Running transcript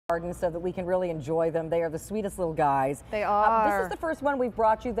garden so that we can really enjoy them. They are the sweetest little guys. They are. This is the first one we've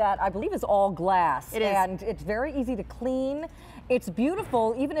brought you that I believe is all glass. It is. And it's very easy to clean. It's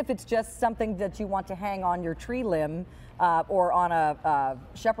beautiful, even if it's just something that you want to hang on your tree limb or on a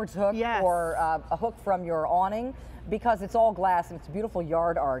shepherd's hook, yes, or a hook from your awning, because it's all glass and it's beautiful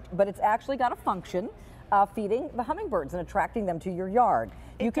yard art. But it's actually got a function feeding the hummingbirds and attracting them to your yard.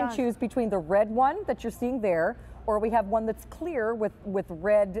 You can choose between the red one that you're seeing there, or we have one that's clear with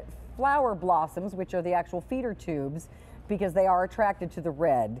red flower blossoms, which are the actual feeder tubes, because they are attracted to the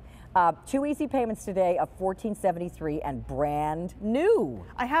red. 2 easy payments today of $14.73 and brand new.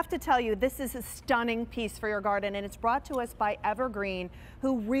 I have to tell you, this is a stunning piece for your garden, and it's brought to us by Evergreen,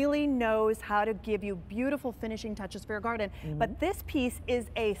 who really knows how to give you beautiful finishing touches for your garden. But this piece is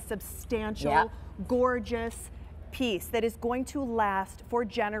a substantial, gorgeous piece that is going to last for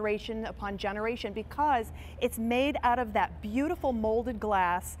generation upon generation, because it's made out of that beautiful molded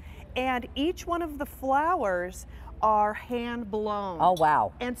glass, and each one of the flowers are hand blown. Oh,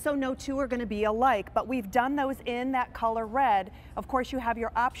 wow. And so no two are going to be alike, but we've done those in that color red. Of course, you have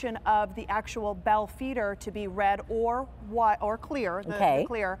your option of the actual bell feeder to be red or white or clear, the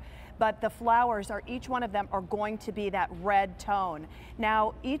clear. But the flowers are, each one of them are going to be that red tone.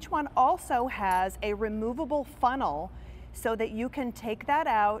 Now, each one also has a removable funnel so that you can take that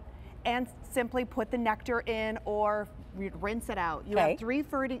out and simply put the nectar in or rinse it out. You have 3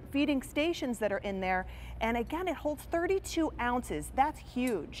 feeding stations that are in there, and again, it holds 32 ounces. That's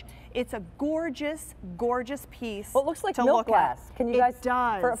huge. It's a gorgeous, gorgeous piece. Well, it looks like milk glass. Can you guys? It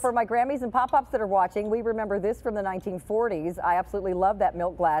does. For my Grammys and Pop-Ups that are watching, we remember this from the 1940s. I absolutely love that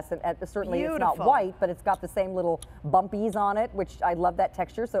milk glass, and certainly it's not white, but it's got the same little bumpies on it, which I love that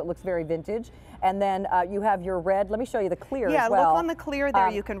texture, so it looks very vintage. And then you have your red. Let me show you the clear as well. Yeah, look on the clear there.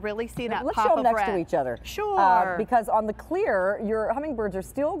 You can really see that let's pop show of them next red to each other. Sure. Because on the clear, your hummingbirds are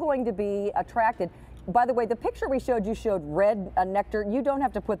still going to be attracted. By the way, the picture we showed, you showed red nectar. You don't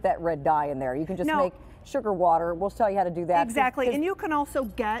have to put that red dye in there. You can just make sugar water. We'll tell you how to do that. Exactly, and you can also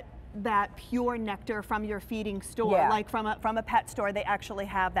get that pure nectar from your feeding store, like from a pet store. They actually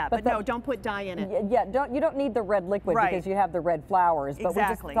have that, but no, don't put dye in it. Yeah, you don't need the red liquid because you have the red flowers. But we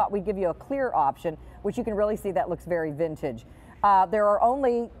just thought we'd give you a clear option, which you can really see that looks very vintage. There are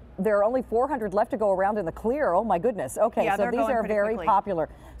only 400 left to go around in the clear. Oh my goodness. Okay, so these are very popular.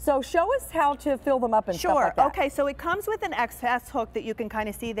 So show us how to fill them up and stuff like that. Okay, so it comes with an excess hook that you can kind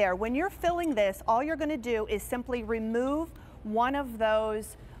of see there. When you're filling this, all you're going to do is simply remove one of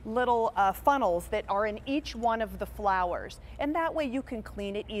those little funnels that are in each one of the flowers, and that way you can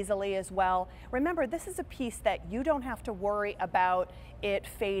clean it easily as well. Remember, this is a piece that you don't have to worry about it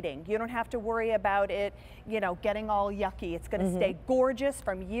fading. You don't have to worry about it, getting all yucky. It's going to stay gorgeous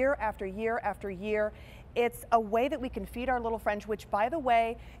from year after year after year. It's a way that we can feed our little friends, which, by the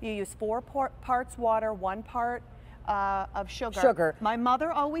way, you use 4 parts water, 1 part of sugar. My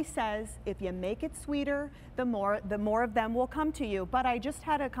mother always says, if you make it sweeter, the more of them will come to you. But I just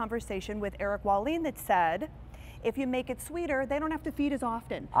had a conversation with Eric Wallin that said, if you make it sweeter, they don't have to feed as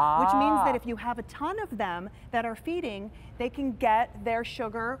often, which means that if you have a ton of them that are feeding, they can get their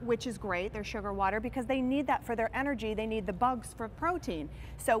sugar, which is great, their sugar water, because they need that for their energy. They need the bugs for protein.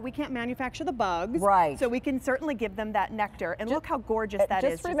 So we can't manufacture the bugs, so we can certainly give them that nectar. And look how gorgeous that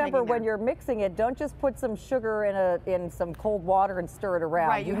is. Just remember, when you're mixing it, don't just put some sugar in some cold water and stir it around.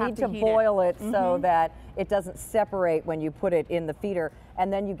 Right, you need to boil it so that it doesn't separate when you put it in the feeder,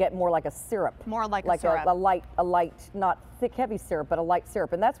 and then you get more like a syrup. More like a syrup. A light, not thick, heavy syrup, but a light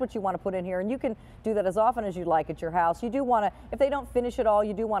syrup. And that's what you want to put in here. And you can do that as often as you like at your house. You do want to, if they don't finish it all,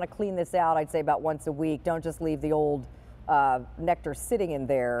 you do want to clean this out, I'd say about once a week. Don't just leave the old nectar sitting in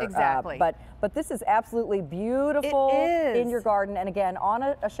there. Exactly. But this is absolutely beautiful in your garden. And again, on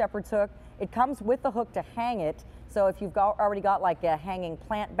a shepherd's hook. It comes with the hook to hang it. So if you've already got like a hanging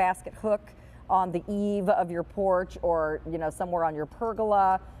plant basket hook on the eave of your porch, or somewhere on your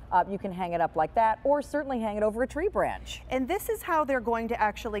pergola, you can hang it up like that, or certainly hang it over a tree branch. And this is how they're going to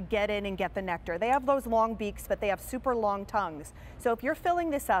actually get in and get the nectar. They have those long beaks, but they have super long tongues. So if you're filling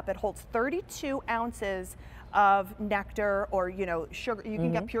this up, it holds 32 ounces of nectar, or sugar. You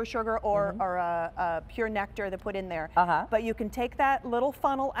can get pure sugar or pure nectar to put in there. But you can take that little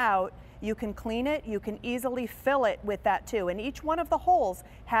funnel out. You can clean it, you can easily fill it with that too. And each one of the holes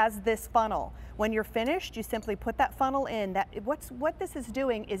has this funnel. When you're finished, you simply put that funnel in. What this is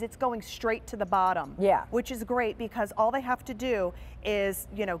doing is it's going straight to the bottom. Which is great, because all they have to do is,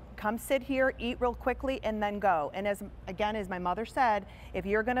 come sit here, eat real quickly, and then go. And as my mother said, if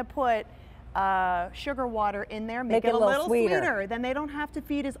you're gonna put sugar water in there, make it a little sweeter. Then they don't have to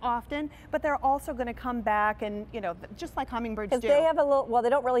feed as often, but they're also going to come back and, you know, just like hummingbirds do. Because they have a little, well, they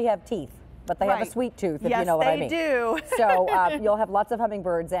don't really have teeth, but they have a sweet tooth, if you know what I mean. Yes, they do. So you'll have lots of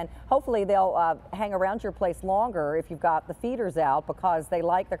hummingbirds, and hopefully they'll hang around your place longer if you've got the feeders out, because they're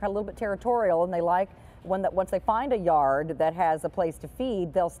kind of a little bit territorial, and they like once they find a yard that has a place to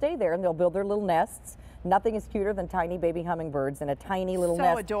feed, they'll stay there and they'll build their little nests. Nothing is cuter than tiny baby hummingbirds in a tiny little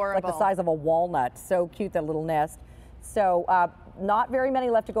nest. So adorable. Like the size of a walnut. So cute, that little nest. So not very many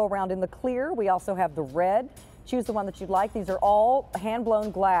left to go around in the clear. We also have the red. Choose the one that you'd like. These are all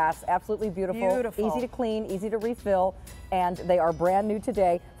hand-blown glass, absolutely beautiful, easy to clean, easy to refill, and they are brand new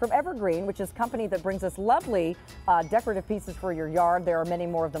today from Evergreen, which is a company that brings us lovely decorative pieces for your yard. There are many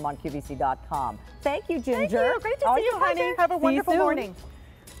more of them on QVC.com. Thank you, Ginger. Thank you. Great to see you, honey. Have a wonderful morning.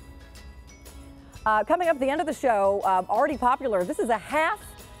 Coming up at the end of the show, already popular, this is a half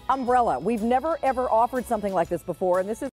umbrella. We've never, ever offered something like this before, and this is